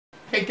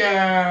Hey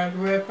guys,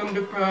 welcome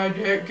to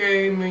Project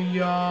Gaming,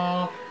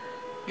 y'all.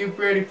 Get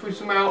ready for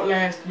some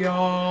Outlast,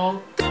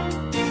 y'all.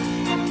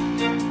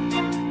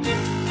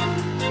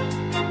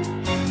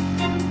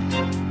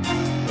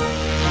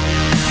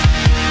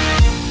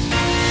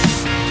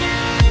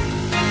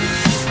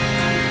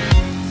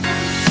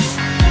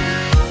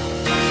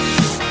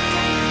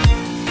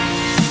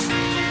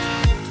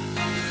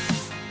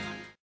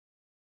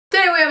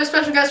 Today we have a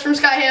special guest from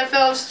Skyham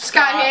Films,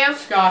 Skyham.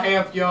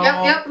 Skyham, y'all.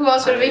 Yep. Who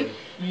else would it be?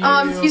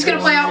 He's gonna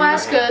play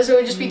Outlast because it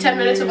would just be 10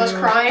 minutes of us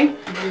crying.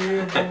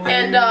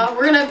 And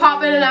we're gonna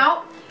pop in and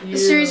out.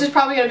 This series is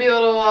probably gonna be a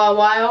little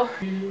while.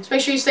 So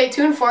make sure you stay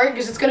tuned for it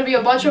because it's gonna be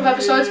a bunch of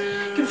episodes.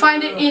 You can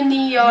find it in the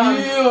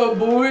yeah,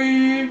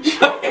 boy.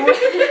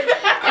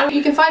 and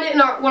you can find it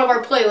in one of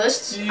our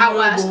playlists,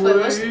 Outlast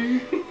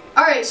playlist.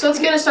 All right, so let's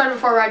get it started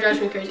before Ride drives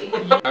me crazy.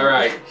 All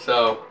right,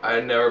 so I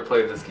never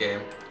played this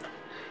game.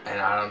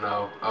 And I don't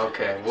know.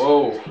 Okay,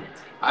 whoa.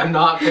 I'm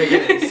not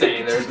picking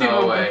insane. There's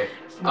no way.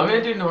 I'm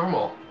gonna do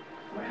normal.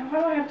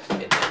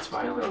 Intense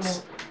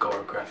violence,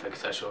 gore, graphic,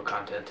 sexual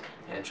content,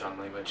 and strong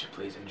language.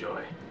 Please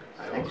enjoy.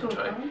 I will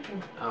enjoy.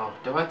 Oh,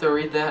 do I have to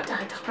read that?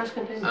 Just press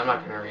continue. I'm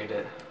not gonna read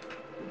it.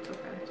 It's okay.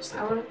 Just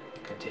I want to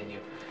continue.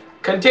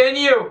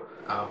 Continue!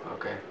 Oh,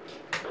 okay.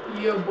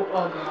 Yeah,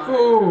 oh god.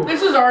 Ooh.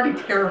 This is already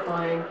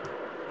terrifying.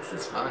 This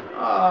is fun.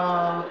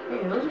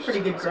 Hey, those are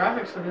pretty good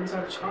graphics for the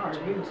inside the car.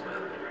 Jeez.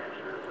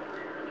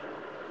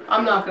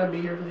 I'm not gonna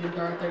be here for the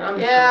entire thing.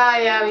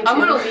 Yeah, me too. I'm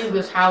gonna leave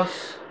this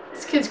house.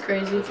 This kid's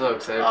crazy. I'm so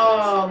excited.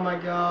 Oh my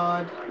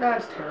god,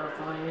 that's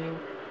terrifying.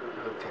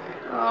 Okay.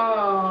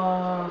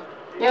 Oh.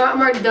 Yeah,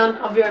 I'm already done.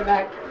 I'll be right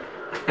back.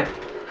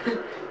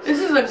 This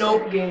is a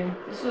nope game.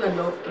 This is a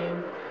nope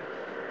game.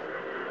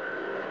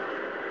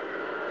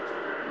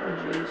 Oh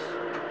jeez.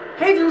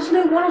 Hey, there's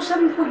new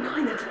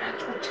 107.9. That's an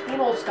actual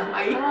channel stuff.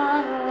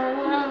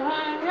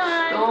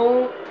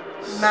 Don't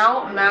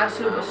Mount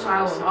Massive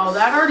Asylum. Oh,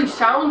 that already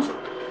sounds.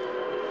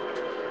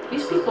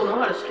 These people know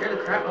how to scare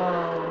the crap. Oh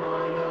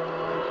my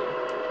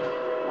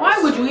god. Why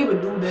would you even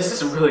do this?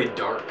 This is really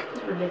dark.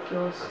 It's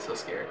ridiculous. I'm so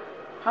scared.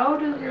 How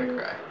does I'm gonna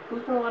cry.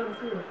 Who's gonna let him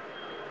through?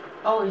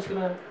 Oh, he's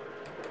gonna.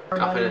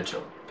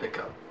 Confidential. Pick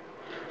up.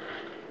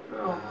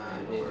 Oh.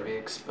 Need to be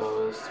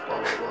exposed.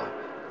 Blah blah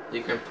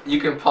blah. You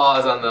can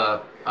pause on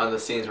the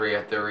scenes where you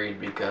have to read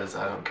because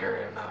I don't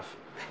care enough.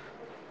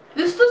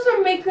 This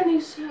doesn't make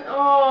any sense.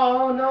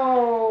 Oh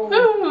no.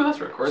 Ooh, let's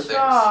record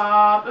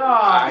Stop. things. Oh,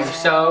 I'm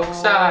so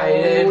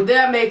excited. Oh,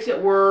 that makes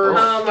it worse.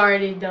 I'm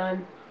already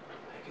done.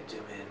 I can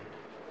zoom in.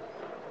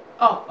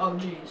 Oh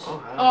jeez.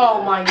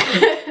 Oh, my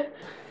god.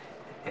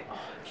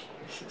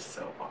 This is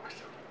so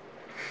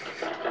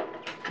awesome.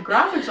 The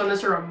graphics on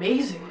this are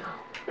amazing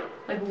though.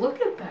 Like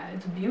look at that.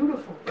 It's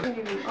beautiful.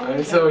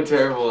 I'm so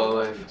terrible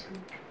at life.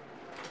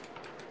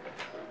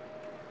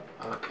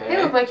 Okay.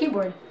 Hey, look, my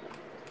keyboard.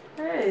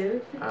 Hey.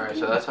 Alright,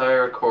 so that's how I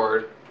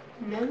record.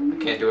 No. I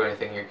can't do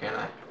anything here, can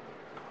I?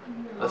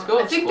 No. Let's go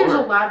I think there's a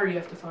explore. ladder you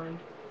have to find.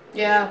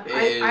 Yeah,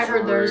 I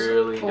heard there's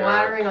really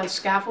laddering on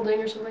scaffolding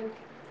or something.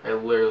 I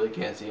literally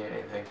can't see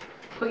anything.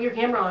 Put your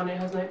camera on, it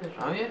has night vision.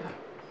 Oh yeah,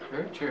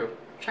 very true.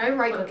 Try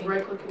right clicking.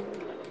 Right clicking.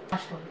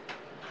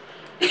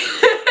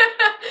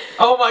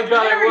 Oh my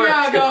god, there it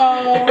worked. There you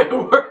go. It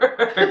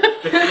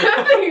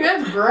worked.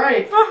 That's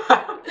bright.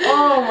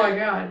 Oh my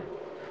god.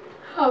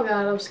 Oh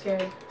god, I'm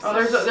scared. Oh,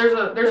 there's a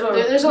ladder.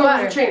 There's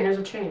a chain. There's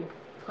a chain.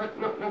 Click,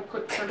 no,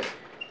 click it.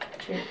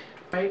 Chain.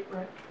 Right.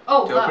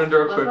 Oh, to left, open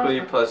door left, quickly,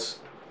 left. plus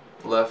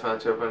left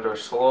and to open door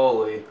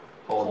slowly,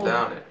 hold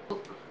down it.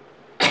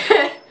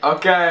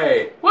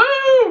 Okay.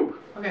 Woo!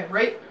 Okay,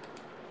 right.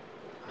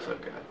 So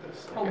good at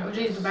this. Oh,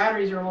 jeez, the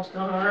batteries are almost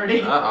done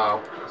already.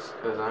 Uh-oh.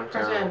 Because I'm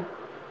Press terrible. in.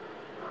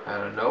 I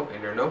don't know.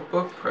 In your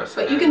notebook, press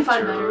But N you can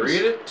find to batteries.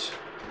 read it.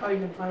 Oh, you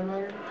can find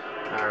batteries.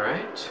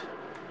 Alright.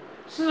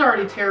 This is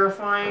already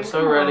terrifying. I'm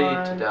so ready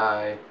to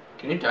die.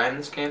 Can you die in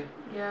this game?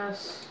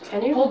 Yes.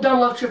 Can you? Hold down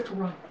left shift to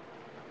run.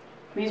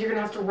 Means you're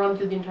gonna have to run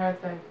through the entire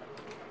thing.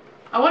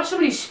 I watched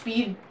somebody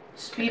speed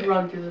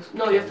run through this.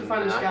 No, you have to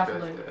find the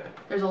scaffolding.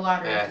 There's a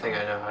ladder. Yeah, I think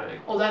I know how to.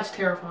 Oh, that's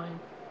terrifying.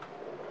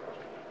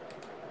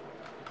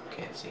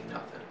 Can't see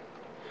nothing.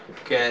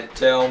 Can't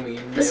tell me.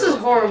 This is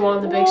horrible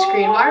on the big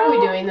screen. Why are we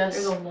doing this?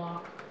 There's a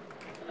lock.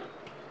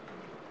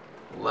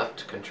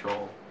 Left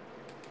control.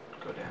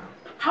 Go down.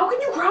 How can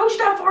you crouch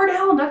that far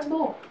down? That's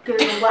bull.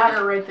 There's a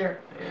ladder right there.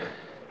 Yeah.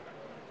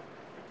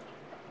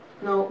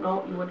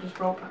 No, you would just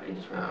roll past. You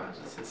just roll Oh,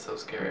 past. this is so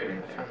scary.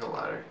 I found the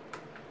ladder.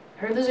 I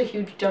heard there's a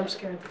huge jump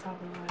scare at the top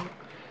of the ladder.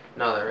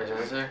 No, there isn't,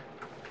 is there?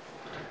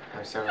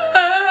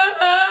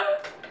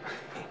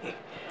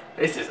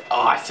 This is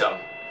awesome.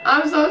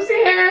 I'm so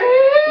scared.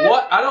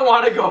 What? I don't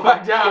want to go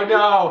back down.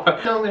 No. No,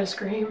 I'm gonna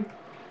scream.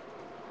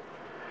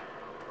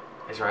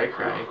 Is Ray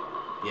crying?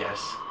 Yes.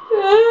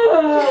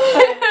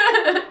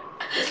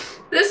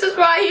 This is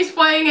why he's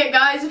playing it,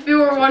 guys, if you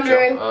were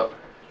wondering. Jump up.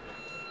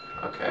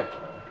 Okay.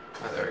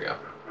 Oh, there we go.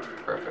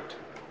 Perfect.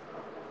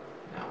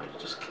 Now I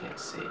just can't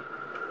see.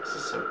 This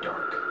is so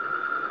dark.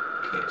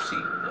 Can't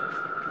see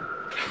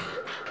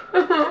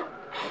nothing.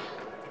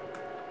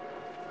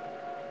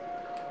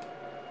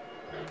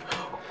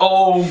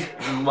 Oh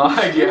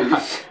my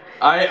god.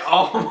 I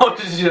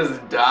almost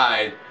just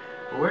died.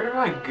 Where did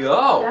I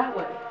go? That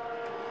way.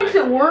 Makes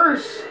it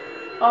worse.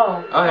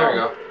 Oh. Oh, there we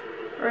go.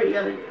 Right, you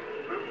gotta.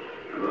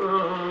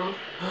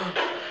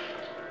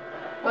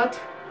 What?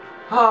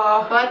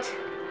 What?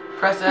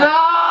 Press F. No!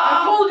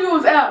 I told you it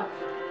was F.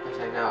 Yes,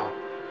 I know.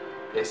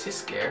 This is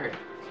scary.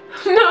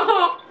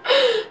 No!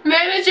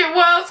 Manage it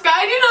well,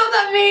 Sky. You know what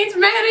that means?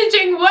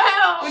 Managing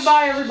well!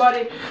 Goodbye,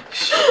 everybody.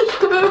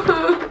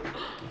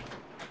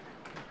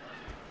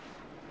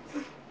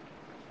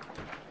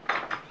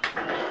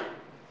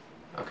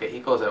 Okay, he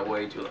calls that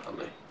way too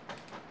loudly.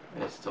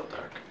 It's still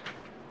dark.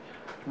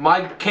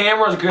 My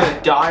camera's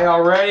gonna die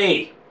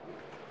already!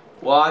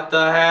 What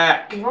the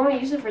heck? You only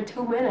use it for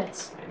 2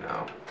 minutes. I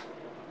know.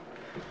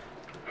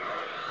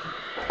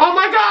 Oh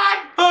my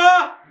god!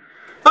 Ah!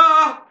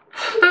 Ah!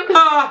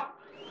 Ah!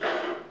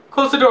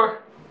 Close the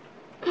door.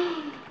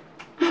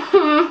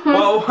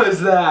 What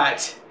was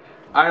that?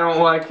 I don't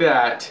like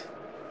that.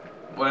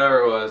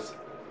 Whatever it was.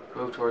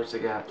 Move towards the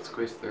gap.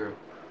 Squeeze through.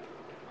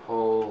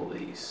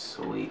 Holy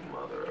sweet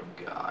mother of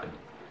God.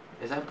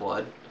 Is that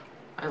blood?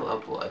 I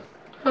love blood.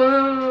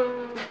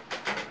 Ooh.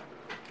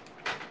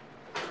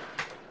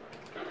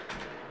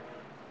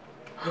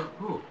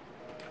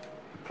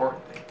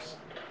 Important things.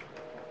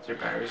 Is there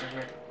batteries in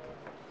here?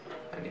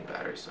 I need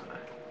batteries, don't I?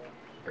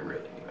 I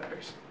really need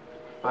batteries.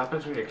 What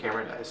happens when your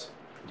camera dies?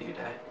 Do you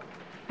die?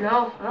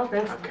 No, I don't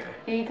think so. Okay.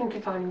 Yeah, you can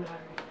keep finding battery.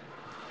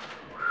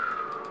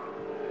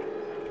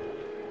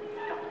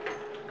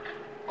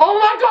 Oh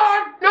my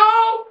god!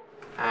 No!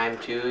 I'm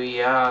too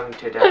young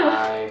to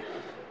die.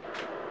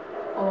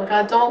 Oh my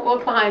god, don't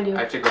look behind you. I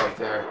have to go up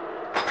there.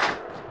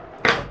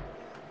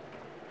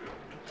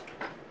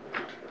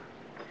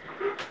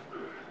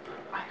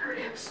 I heard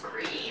him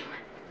scream.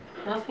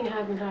 Nothing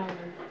happened.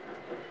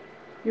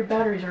 Your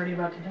battery's already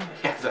about to die.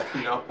 Yes,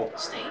 I know.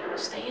 Stay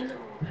in the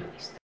room at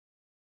least.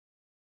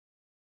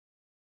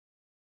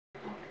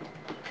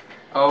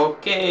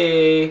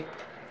 Okay.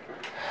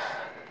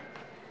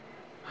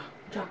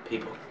 Jump.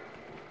 People.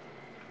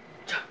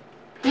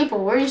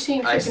 People, where are you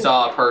seeing? I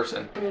saw a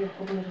person.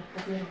 Open it.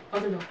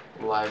 Other door.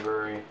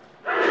 Library.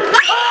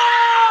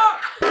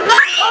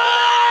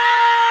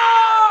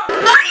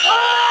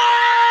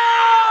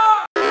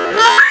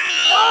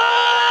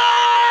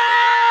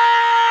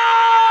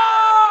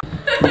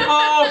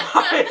 Oh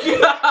my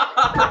god!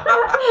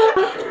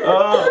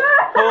 Oh,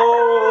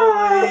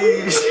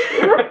 holy shit!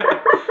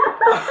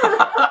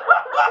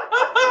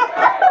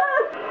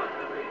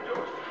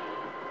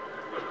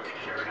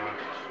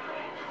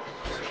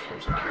 From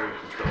security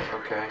control.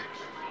 Okay.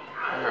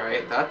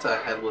 Alright, that's a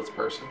headless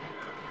person.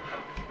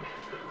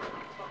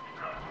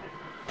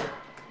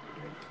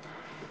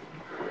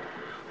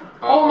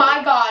 Oh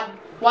my god!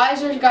 Why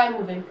is there a guy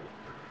moving?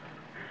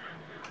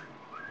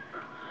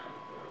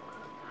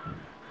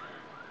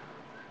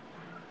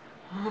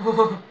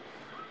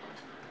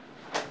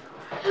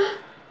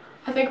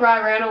 I think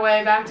Ryan ran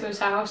away back to his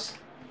house.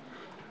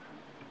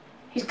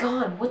 He's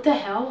gone. What the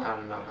hell? I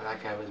don't know, but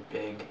that guy was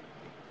big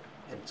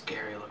and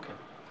scary looking.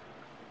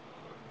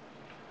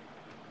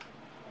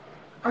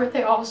 Aren't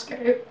they all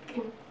scary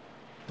looking?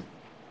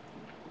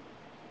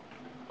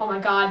 Oh my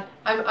god.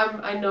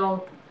 I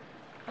know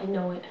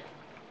it.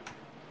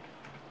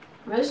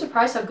 I'm really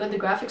surprised how good the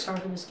graphics are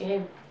in this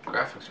game.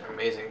 Graphics are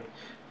amazing.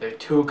 They're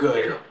too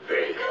good.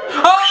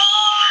 Oh!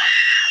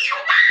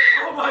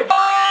 Oh my god!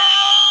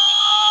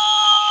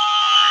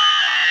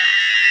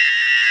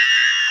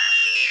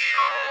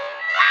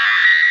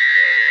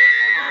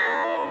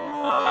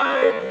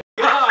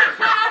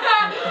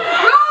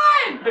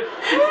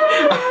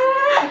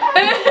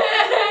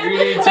 You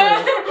need to.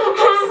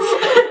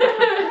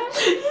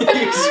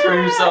 You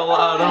scream so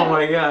loud. Oh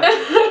my god.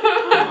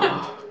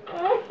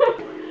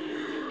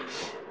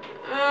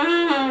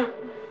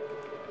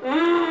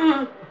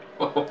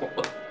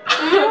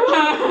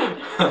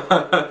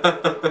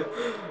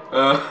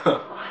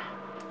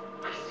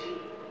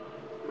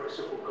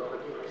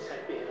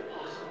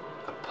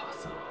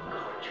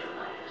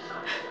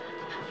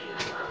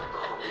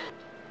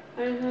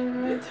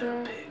 It's a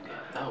pig.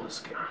 That was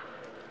scary.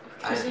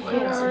 His like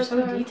hands that. are so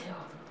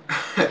detailed.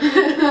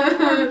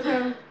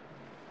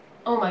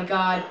 Oh my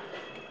god.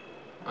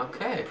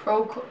 Okay.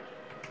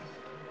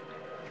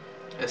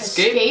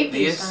 Escape the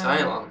the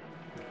asylum.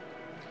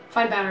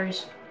 Find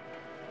batteries.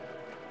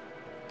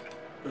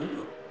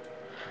 Ooh.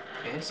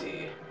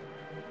 Fancy.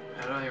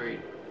 How do I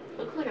read?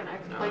 Looks like an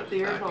act No, like the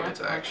it's original. not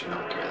good. I actually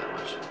don't care that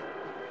much.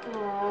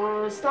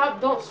 Oh, stop!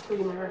 Don't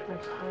scream Eric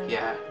next time.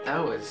 Yeah,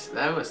 that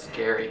was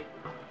scary.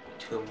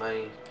 Too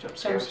many jump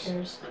scares. Jump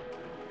scares.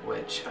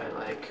 Which I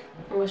like.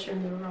 Unless you're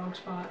in the wrong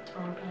spot, it's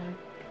wrong time.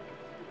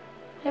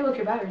 Hey, look,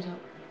 your battery's up.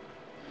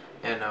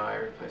 Yeah, no, I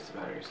replaced the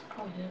batteries.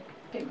 Probably did.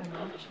 Take my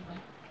mouth or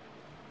something.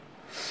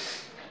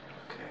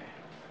 Okay.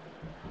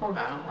 Oh,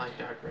 I don't like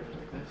dark rooms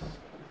like this.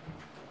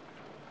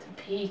 to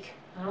peek.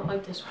 I don't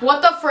like this.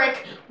 What the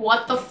frick?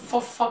 What the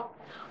fuck?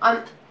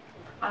 I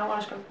don't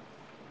want to screw.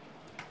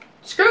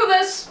 Screw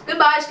this!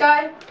 Goodbye,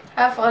 Sky.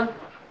 Have fun.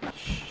 Eric,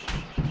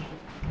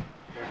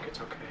 it's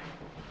okay.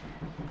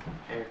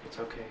 Eric, it's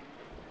okay.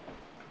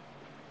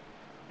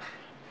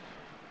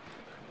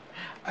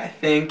 I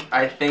think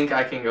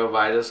I can go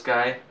by this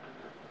guy,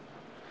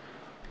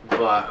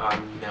 but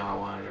I'm not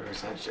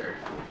 100% sure.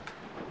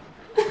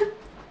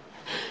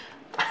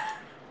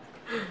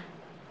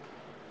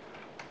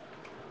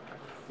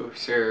 Oh,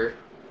 sir,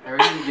 how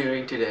are you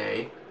doing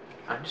today?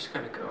 I'm just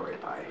gonna go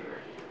right by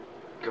here.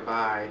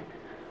 Goodbye.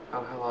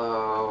 Oh,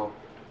 hello.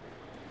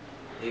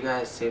 You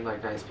guys seem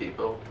like nice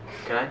people.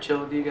 Can I chill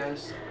with you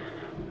guys?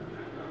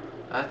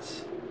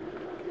 That's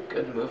a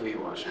good movie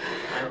watching.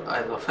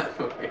 I love that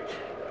movie.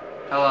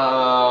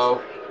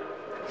 Hello.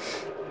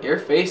 Your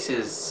face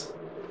is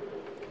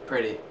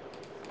pretty.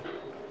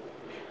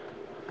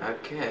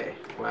 Okay,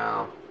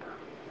 well,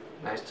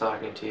 nice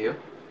talking to you.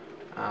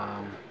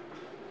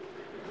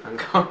 I'm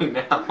going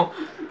now.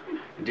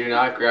 Do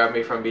not grab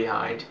me from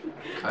behind,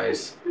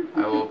 guys.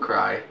 I will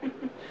cry.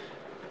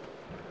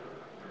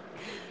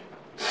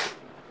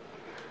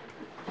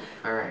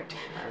 Alright,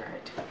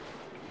 alright.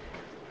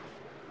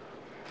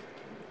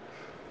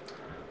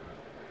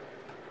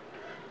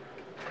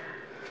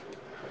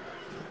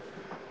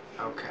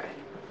 Okay.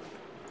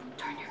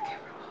 Turn your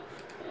camera off.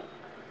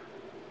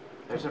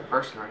 There's a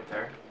person right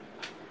there.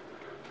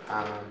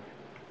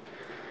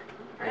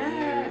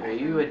 Are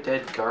you a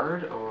dead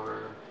guard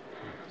or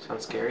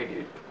sounds scary,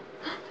 dude?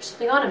 There's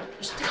something on him.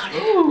 There's something on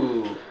him.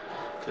 Ooh,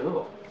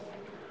 cool.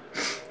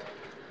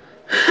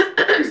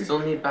 Still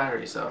need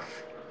batteries though.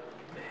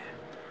 Man,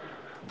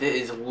 this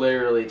is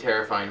literally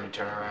terrifying to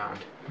turn around.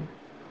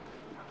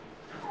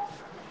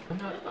 I'm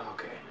not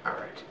okay. All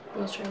right.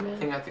 Wheelchair man. I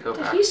think I have to go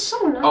Dude, back. he's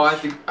so nice. Oh, I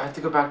have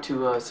to go back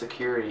to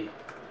security.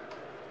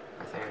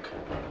 I think.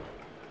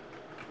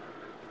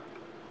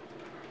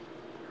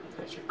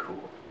 You guys are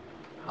cool.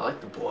 I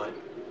like the blood.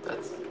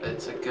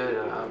 It's a good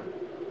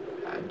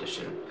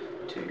addition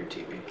to your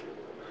TV.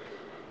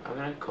 I'm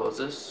gonna close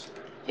this.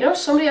 You know,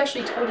 somebody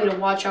actually told me to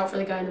watch out for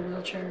the guy in the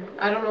wheelchair.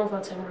 I don't know if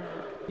that's him or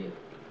not.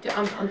 Yeah,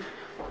 I'm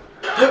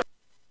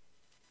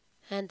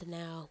And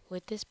now,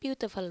 with this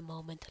beautiful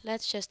moment,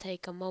 let's just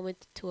take a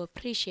moment to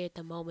appreciate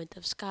the moment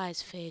of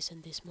Sky's face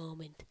in this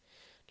moment.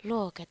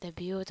 Look at the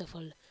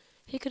beautiful.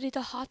 He could eat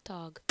a hot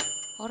dog,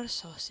 or a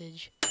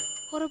sausage,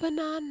 or a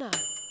banana.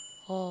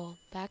 Oh,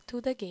 back to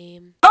the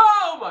game.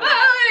 Oh my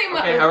god!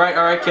 Okay,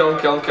 alright, kill him.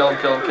 How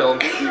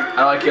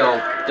do I kill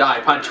him?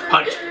 Die,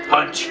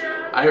 punch.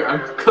 I'm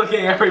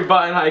clicking every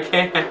button I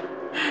can.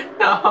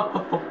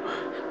 No.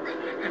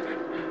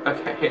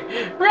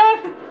 Okay.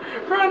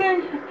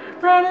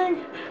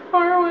 Running,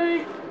 far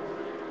away.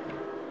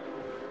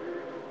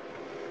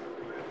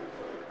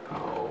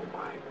 Oh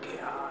my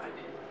god.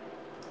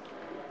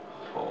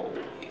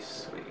 Holy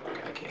sweet.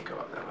 I can't go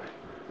up that way.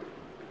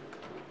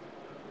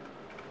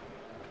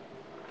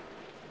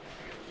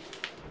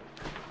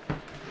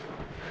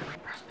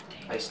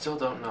 I still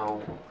don't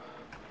know.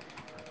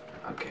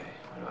 Okay,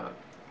 what about?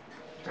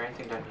 Is there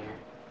anything down here?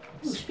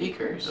 Ooh,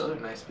 speakers. Those are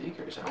nice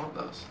speakers. I want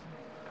those.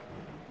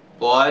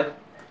 Blood?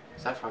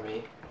 Is that from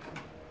me?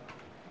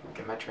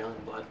 Am I trailing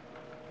blood?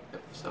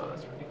 If so,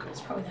 that's pretty cool.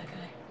 It's probably that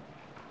guy.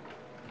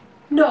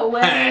 No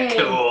way!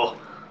 Cool.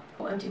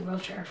 Oh, empty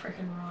wheelchair,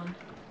 freaking run.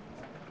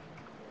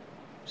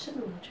 Sit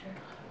in the wheelchair.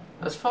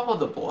 Let's follow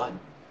the blood.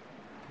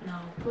 No,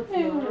 put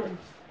the on.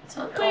 It's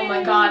not. Oh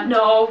my god,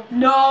 no!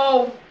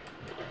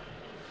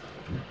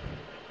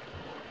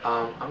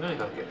 I'm gonna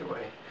go the other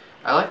way.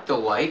 I like the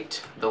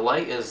light. The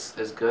light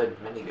is good,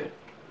 many good.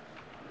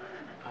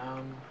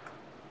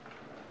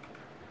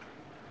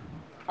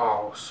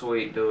 Oh,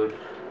 sweet, dude.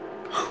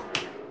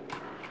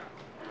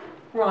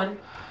 Run.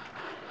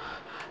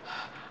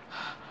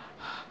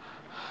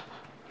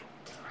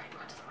 To the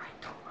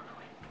right, don't run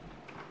away.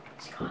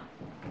 He's gone.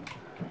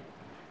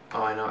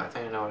 Oh, I know, I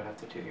think I know what I have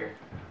to do here.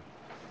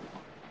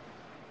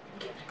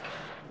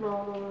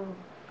 No.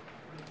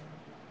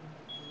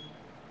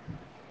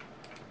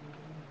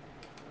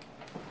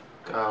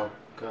 Go.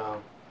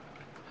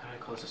 How do I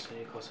close this? I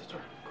need to close this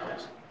door.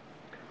 Close.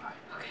 Goodbye.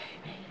 Okay,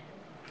 made it.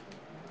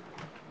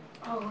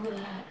 Oh, look at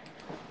that.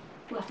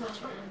 Left mouse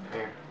button.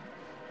 Here.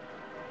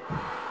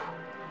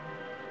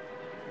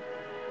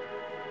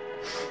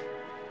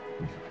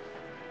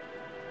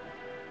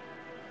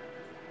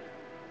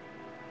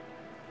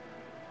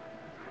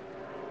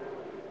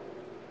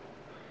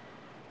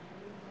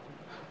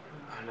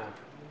 Oh no.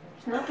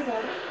 It's not the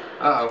guy.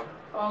 Uh-oh.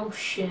 Oh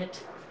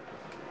shit.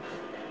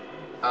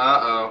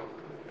 Uh-oh.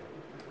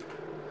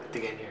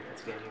 Let's get in here.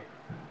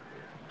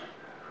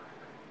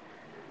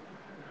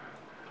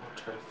 Don't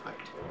try to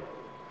fight.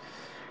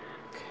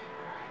 Okay,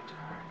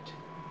 alright.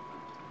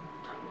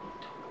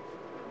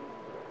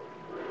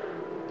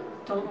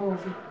 Don't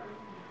move.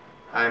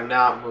 I'm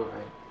not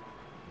moving.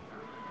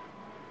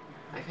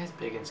 That guy's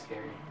big and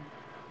scary.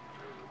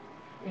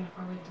 You're gonna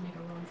probably have to make a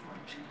run for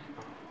it.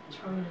 It's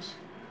probably this.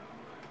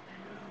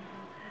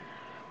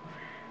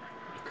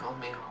 He called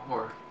me a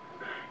whore.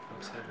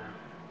 I'm sad now.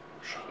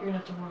 Shit, you're gonna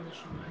have to run this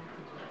one.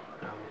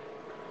 No.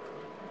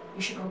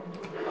 You should open the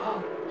door.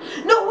 Oh.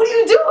 No, what are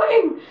you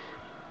doing?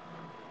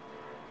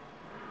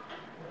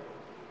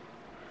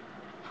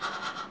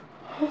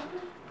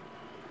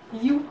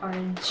 You are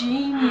a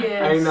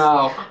genius. I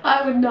know.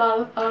 I would not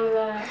have thought of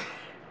that.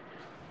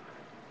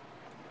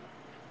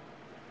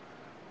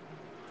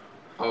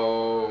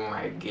 Oh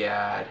my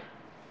god.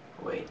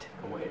 Wait,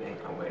 I'm waiting.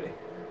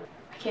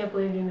 I can't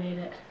believe you made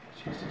it.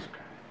 Jesus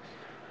Christ.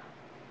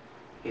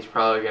 He's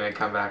probably gonna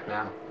come back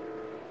now.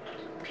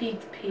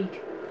 Peek.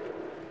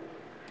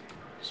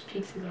 Just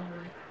peek through the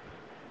hallway.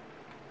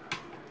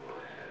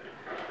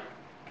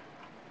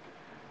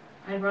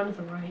 I'd run to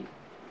the right.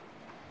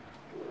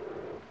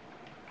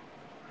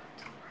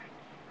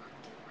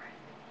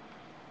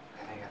 I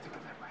think I have to go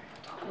that way.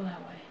 Don't go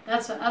that way.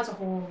 That's a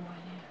horrible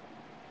idea.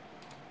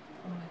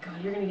 Oh my god,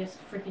 you're gonna get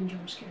freaking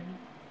jump scared.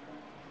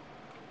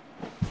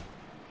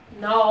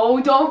 No,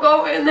 don't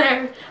go in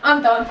there.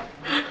 I'm done.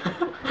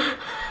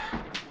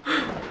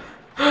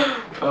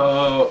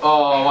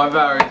 Oh, my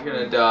battery's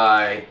gonna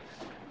die.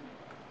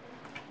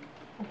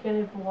 I can't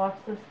even watch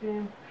this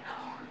game.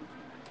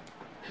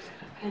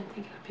 I didn't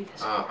think it would be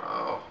this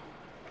Uh-oh.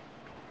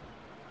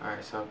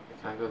 Alright, so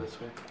can I go this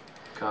way?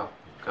 Go.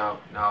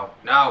 No.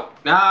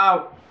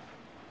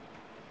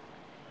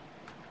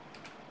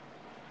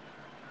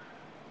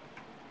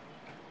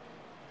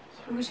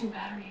 You're losing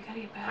battery. You gotta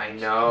get I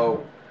batteries.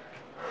 know.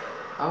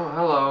 Oh,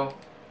 hello.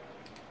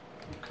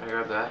 Can I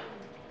grab that?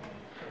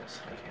 Yes,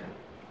 I can.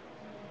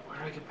 Where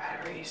do I get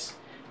batteries?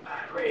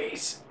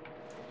 Batteries.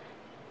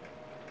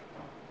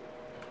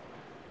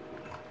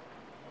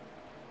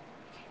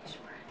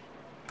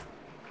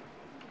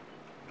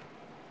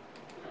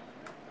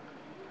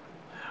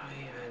 How do I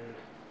even...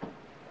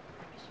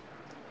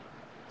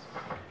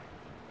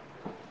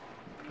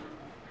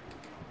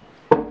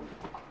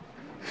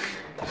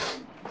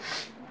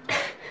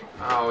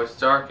 Oh, it's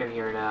dark in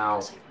here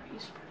now.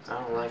 I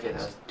don't like it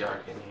that it's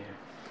dark in here.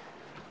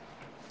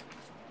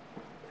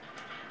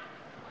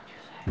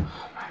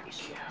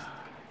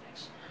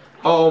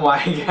 Oh my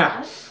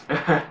god.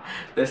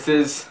 This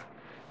is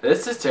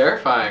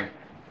terrifying.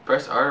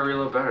 Press R to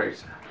reload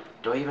batteries.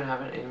 Do I even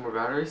have any more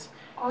batteries?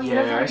 Oh, you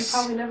Yes.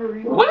 probably never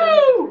reload.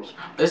 Woo!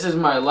 This is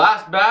my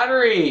last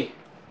battery.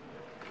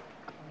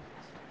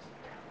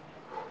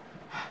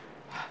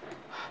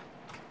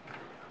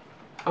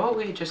 How about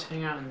we just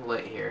hang out in the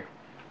light here?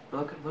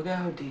 Look at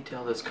how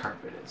detailed this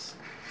carpet is.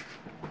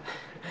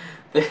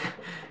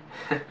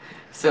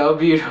 So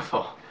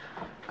beautiful.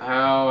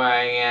 Oh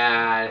my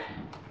god.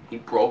 He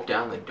broke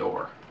down the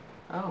door.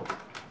 Oh.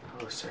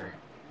 Hello, sir.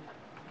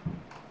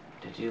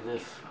 Did you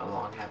live a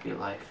long, happy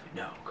life?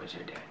 No, because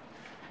you're dead.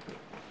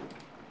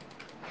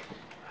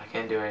 I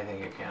can't do anything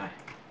here, can I?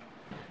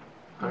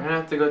 I'm gonna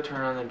have to go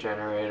turn on the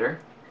generator.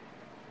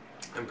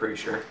 I'm pretty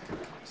sure.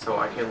 So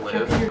I can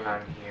live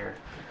down here.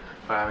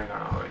 But I haven't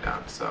gone all the way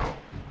down, so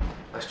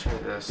let's try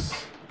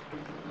this.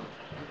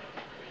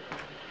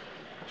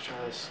 Let's try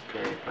this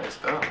scary place.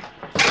 Oh.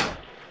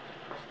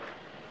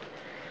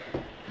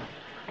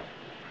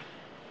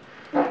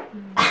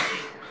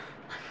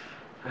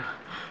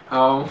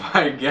 Oh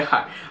my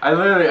god.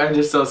 I'm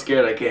just so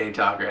scared I can't even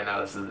talk right now.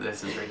 This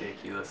is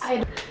ridiculous.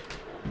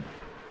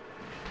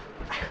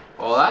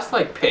 Well, that's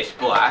like pitch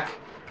black.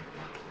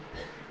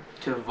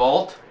 To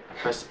vault,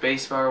 press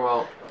spacebar.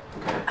 Well,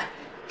 okay.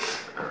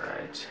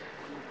 Alright.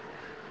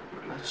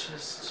 Let's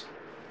just...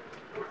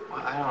 Well,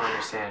 I don't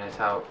understand it.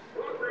 How...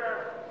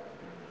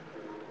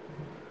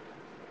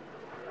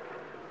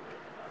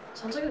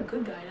 Sounds like a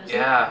good guy, doesn't it?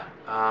 Yeah,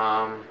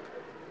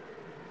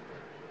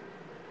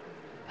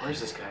 where's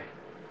this guy?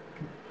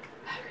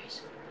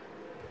 Batteries.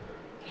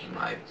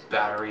 My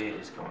battery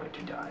is going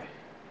to die.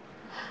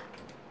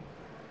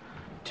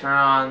 Turn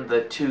on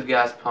the 2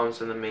 gas pumps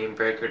and the main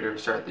breaker to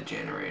restart the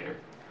generator.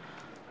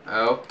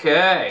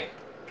 Okay.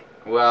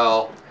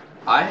 Well,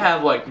 I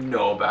have like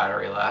no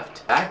battery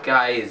left. That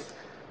guy is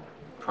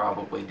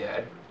probably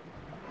dead.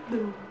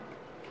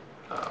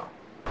 Oh.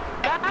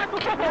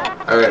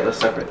 Alright, let's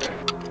stop right there.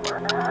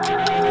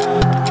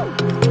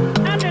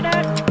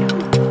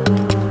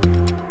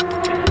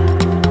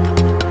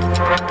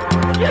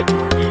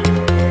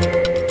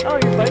 Oh,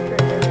 your bike's right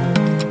there.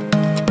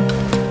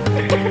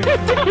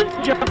 Just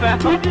jump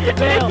out.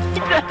 Fail.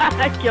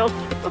 I killed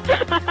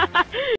you.